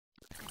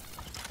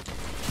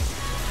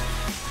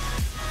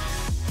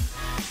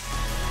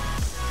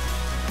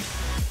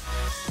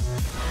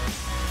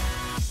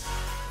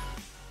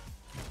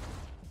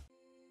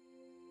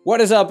What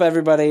is up,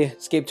 everybody?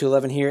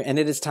 Escape211 here, and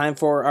it is time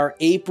for our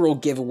April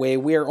giveaway.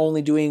 We are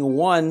only doing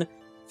one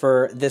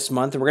for this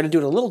month, and we're going to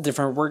do it a little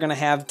different. We're going to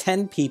have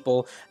 10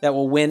 people that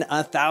will win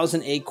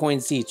 1,000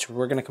 acoins each.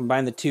 We're going to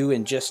combine the two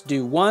and just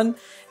do one,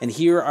 and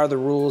here are the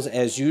rules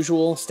as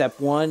usual. Step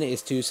 1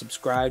 is to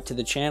subscribe to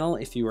the channel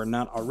if you are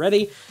not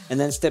already, and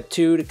then step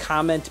 2 to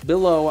comment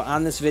below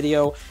on this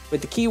video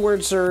with the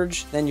keyword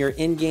Surge, then your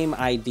in-game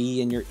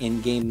ID and your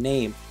in-game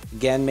name.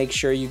 Again, make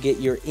sure you get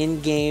your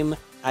in-game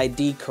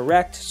ID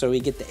correct so we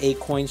get the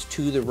acoins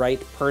to the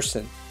right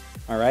person.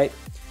 All right.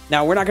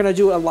 Now, we're not going to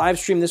do a live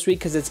stream this week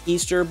because it's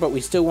Easter, but we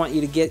still want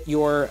you to get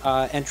your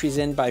entries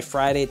in by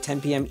Friday at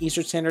 10 p.m.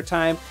 Eastern Standard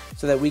Time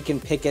so that we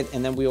can pick it,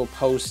 and then we will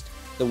post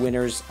the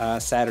winners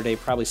Saturday,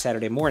 probably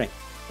Saturday morning.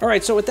 All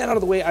right, so with that out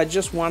of the way, I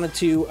just wanted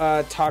to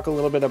talk a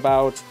little bit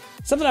about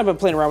something I've been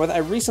playing around with. I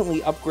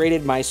recently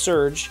upgraded my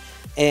Surge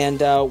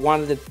and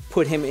wanted to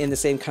put him in the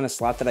same kind of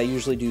slot that I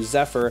usually do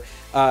Zephyr.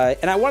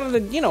 And I wanted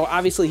to, you know,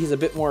 obviously he's a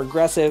bit more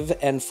aggressive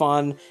and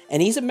fun,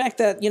 and he's a mech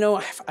that, you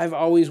know, I've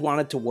always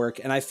wanted to work,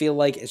 and I feel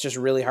like it's just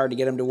really hard to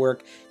get him to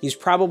work. He's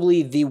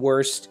probably the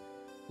worst.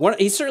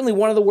 He's certainly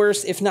one of the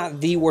worst, if not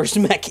the worst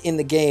mech in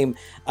the game,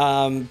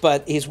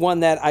 but he's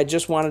one that I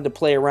just wanted to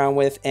play around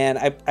with, and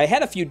I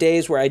had a few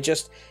days where I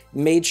just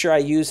made sure I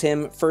use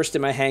him first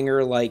in my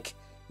hangar, like,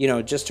 you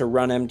know, just to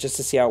run him, just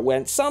to see how it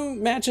went.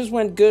 Some matches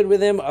went good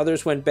with him,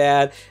 others went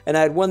bad, and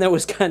I had one that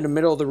was kind of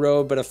middle of the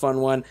road, but a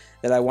fun one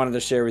that I wanted to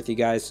share with you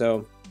guys,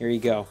 so here you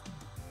go.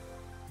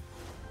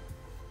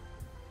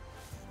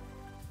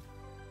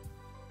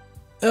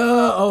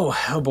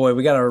 Oh boy,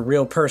 we got a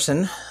real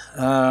person.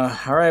 All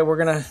right, we're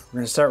gonna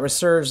start with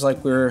Surge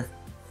like we're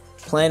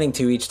planning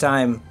to each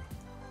time.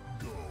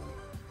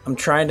 I'm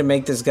trying to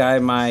make this guy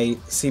my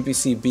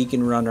CPC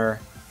beacon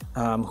runner,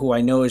 who I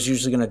know is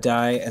usually gonna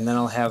die, and then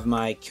I'll have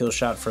my kill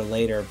shot for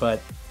later.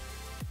 But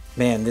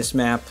man, this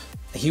map,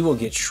 he will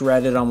get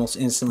shredded almost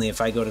instantly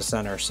if I go to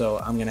center. So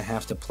I'm gonna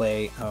have to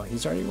play. Oh,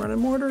 he's already running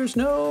mortars.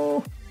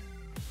 No.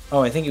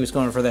 Oh, I think he was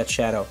going for that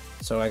shadow,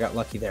 so I got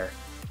lucky there.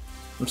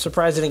 I'm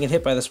surprised I didn't get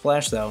hit by the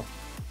splash, though.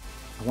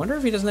 I wonder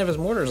if he doesn't have his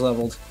mortars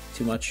leveled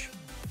too much.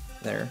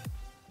 There.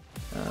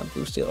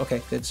 Blue steel.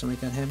 Okay, good. Somebody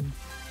got him.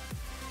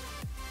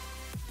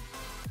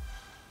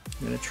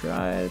 I'm going to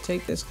try to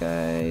take this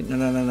guy.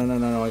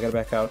 No. I got to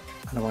back out.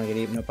 I don't want to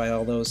get eaten up by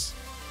all those.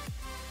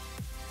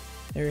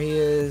 There he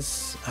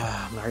is.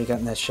 I'm already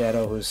gotten that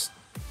shadow who's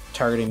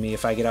targeting me.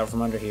 If I get out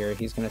from under here,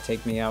 he's going to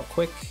take me out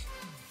quick.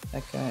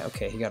 That guy.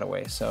 Okay, he got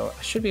away. So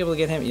I should be able to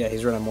get him. Yeah,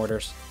 he's running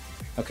mortars.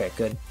 Okay,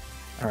 good.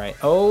 All right.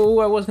 Oh,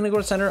 I was going to go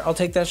to center. I'll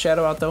take that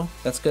shadow out, though.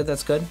 That's good.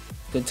 That's good.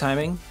 Good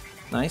timing.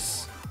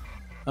 Nice.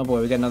 Oh,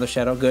 boy. We got another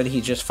shadow. Good. He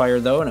just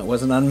fired, though, and it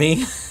wasn't on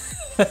me.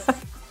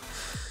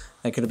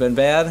 That could have been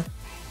bad.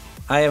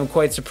 I am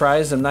quite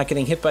surprised I'm not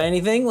getting hit by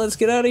anything. Let's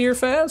get out of here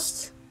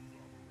fast.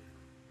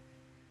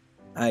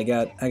 I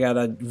got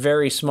a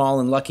very small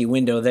and lucky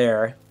window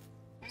there.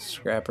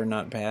 Scrapper,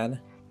 not bad.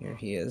 Here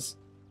he is.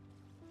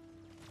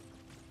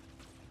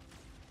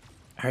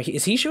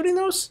 Is he shooting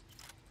those?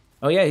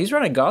 Oh yeah, he's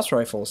running Gauss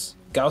rifles.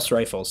 Gauss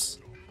rifles.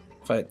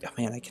 Oh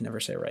man, I can never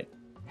say it right.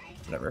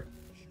 Whatever.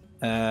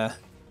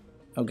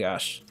 Oh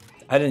gosh,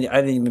 I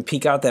didn't even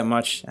peek out that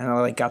much, and I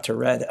like got to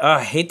red. Oh,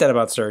 I hate that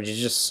about Surge. He's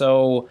just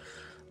so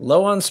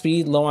low on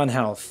speed, low on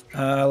health.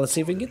 Let's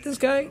see if we can get this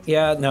guy.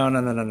 Yeah,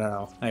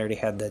 no. I already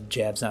had the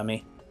jabs on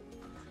me.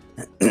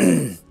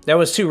 That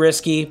was too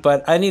risky,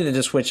 but I needed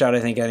to switch out,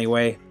 I think,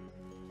 anyway.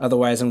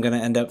 Otherwise, I'm going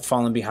to end up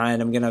falling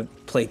behind. I'm going to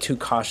play too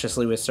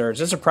cautiously with Surge.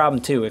 That's a problem,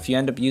 too. If you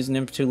end up using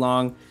him for too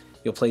long,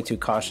 you'll play too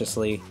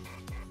cautiously.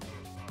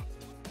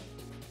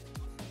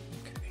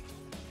 Okay.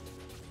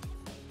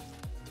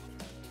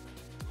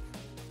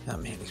 Oh,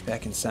 man, he's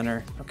back in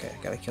center. Okay,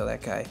 I got to kill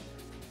that guy.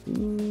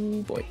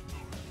 Ooh, boy.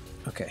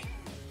 Okay.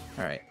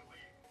 All right.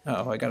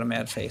 Uh oh, I got a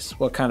mad face.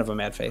 What kind of a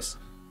mad face?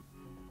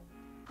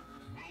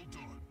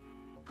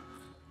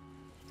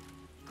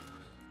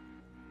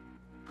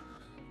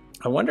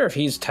 I wonder if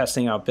he's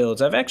testing out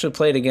builds. I've actually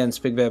played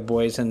against Big Bad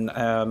Boys and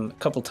a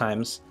couple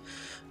times.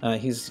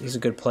 He's a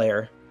good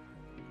player,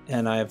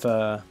 and I've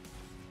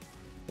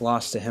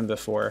lost to him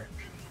before.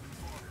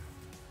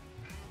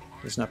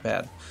 He's not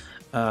bad,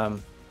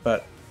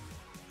 but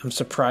I'm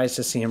surprised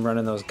to see him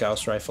running those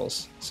Gauss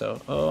rifles.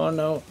 So, oh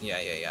no, yeah.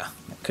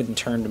 I couldn't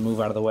turn to move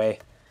out of the way.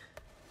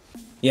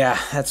 Yeah,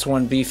 that's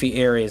one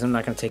beefy Ares. I'm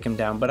not gonna take him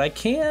down, but I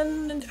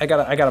can. I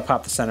gotta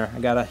pop the center. I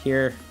gotta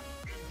here.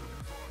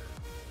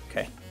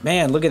 Okay,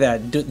 man, look at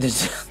that.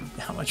 This,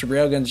 how much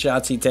railgun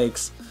shots he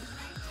takes.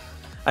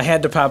 I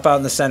had to pop out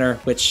in the center,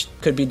 which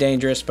could be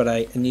dangerous, but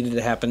I needed it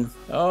to happen.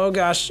 Oh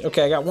gosh.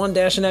 Okay, I got one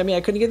dashing at me.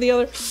 I couldn't get the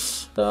other.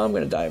 Oh, I'm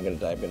gonna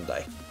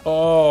die.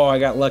 Oh, I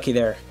got lucky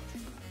there.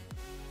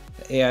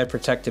 The AI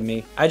protected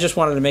me. I just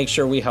wanted to make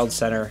sure we held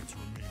center.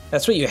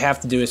 That's what you have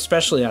to do,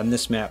 especially on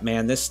this map,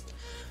 man. This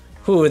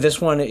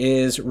one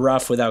is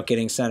rough without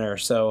getting center,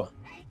 so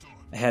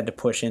I had to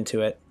push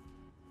into it.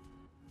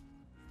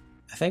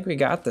 I think we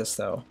got this,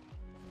 though.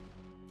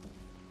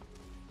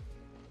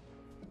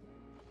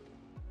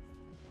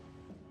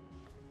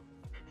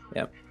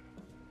 Yep.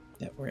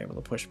 that we're able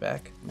to push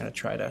back. I'm going to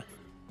try to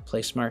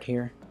play smart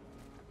here.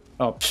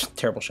 Oh,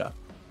 terrible shot.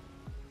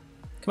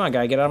 Come on,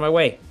 guy, get out of my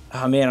way.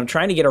 Oh, man, I'm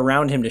trying to get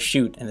around him to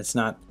shoot, and it's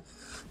not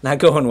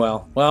going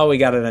well. Well, we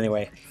got it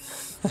anyway.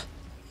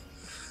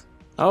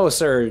 Oh,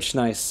 Surge,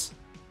 nice.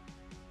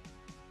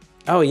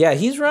 Oh, yeah,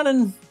 he's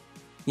running...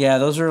 Yeah,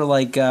 those are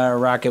like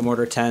rocket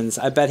mortar 10s.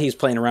 I bet he's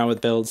playing around with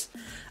builds.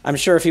 I'm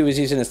sure if he was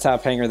using his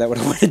top hanger, that would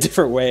have went a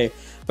different way.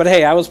 But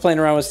hey, I was playing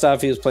around with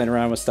stuff. He was playing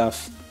around with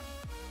stuff.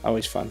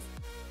 Always fun.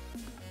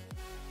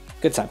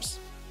 Good times.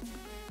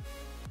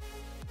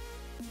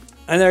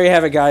 And there you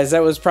have it, guys.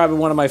 That was probably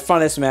one of my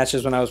funnest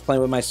matches when I was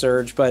playing with my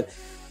Surge. But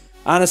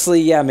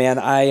honestly, yeah, man,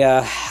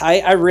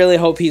 I really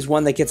hope he's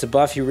one that gets a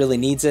buff. He really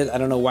needs it. I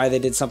don't know why they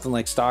did something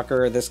like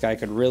Stalker. This guy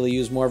could really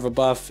use more of a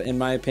buff, in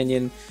my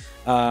opinion.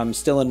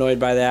 Still annoyed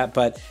by that,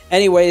 but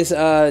anyways, you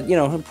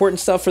know,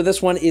 important stuff for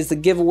this one is the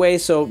giveaway,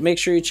 so make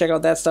sure you check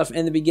out that stuff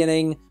in the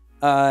beginning,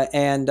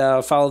 and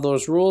follow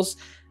those rules,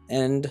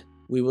 and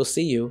we will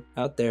see you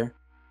out there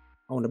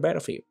on the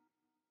battlefield.